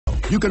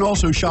You can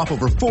also shop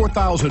over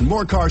 4,000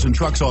 more cars and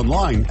trucks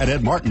online at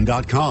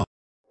edmartin.com.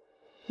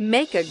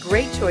 Make a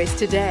great choice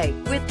today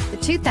with the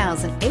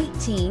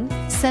 2018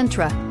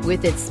 Sentra.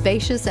 With its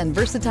spacious and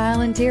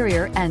versatile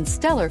interior and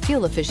stellar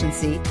fuel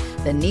efficiency,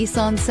 the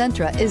Nissan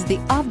Sentra is the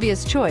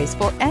obvious choice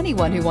for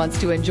anyone who wants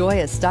to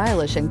enjoy a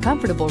stylish and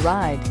comfortable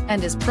ride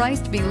and is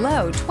priced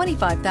below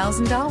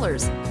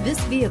 $25,000. This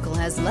vehicle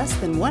has less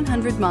than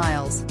 100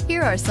 miles.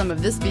 Here are some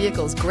of this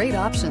vehicle's great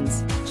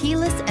options: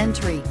 keyless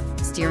entry,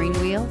 steering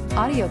wheel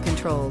audio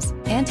controls,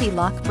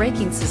 anti-lock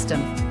braking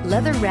system,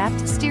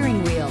 leather-wrapped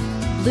steering wheel,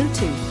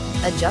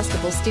 Bluetooth,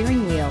 adjustable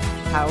steering wheel,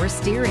 power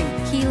steering,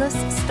 keyless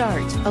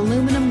start,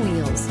 aluminum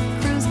wheels,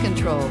 cruise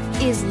control.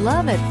 Is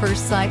love at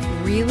first sight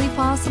really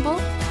possible?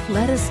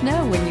 Let us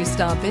know when you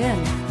stop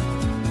in.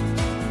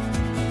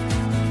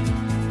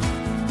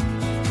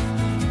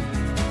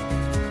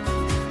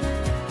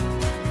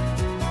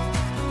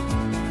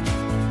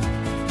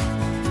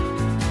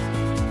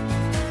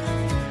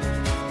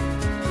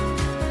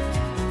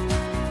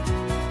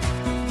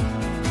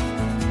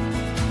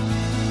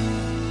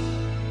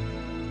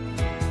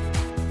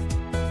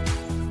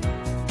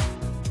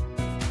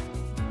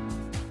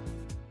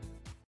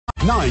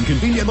 Nine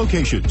convenient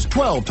locations,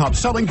 12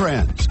 top-selling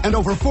brands, and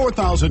over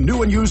 4,000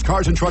 new and used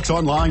cars and trucks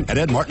online at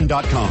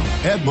edmartin.com.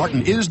 Ed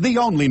Martin is the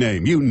only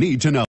name you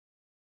need to know.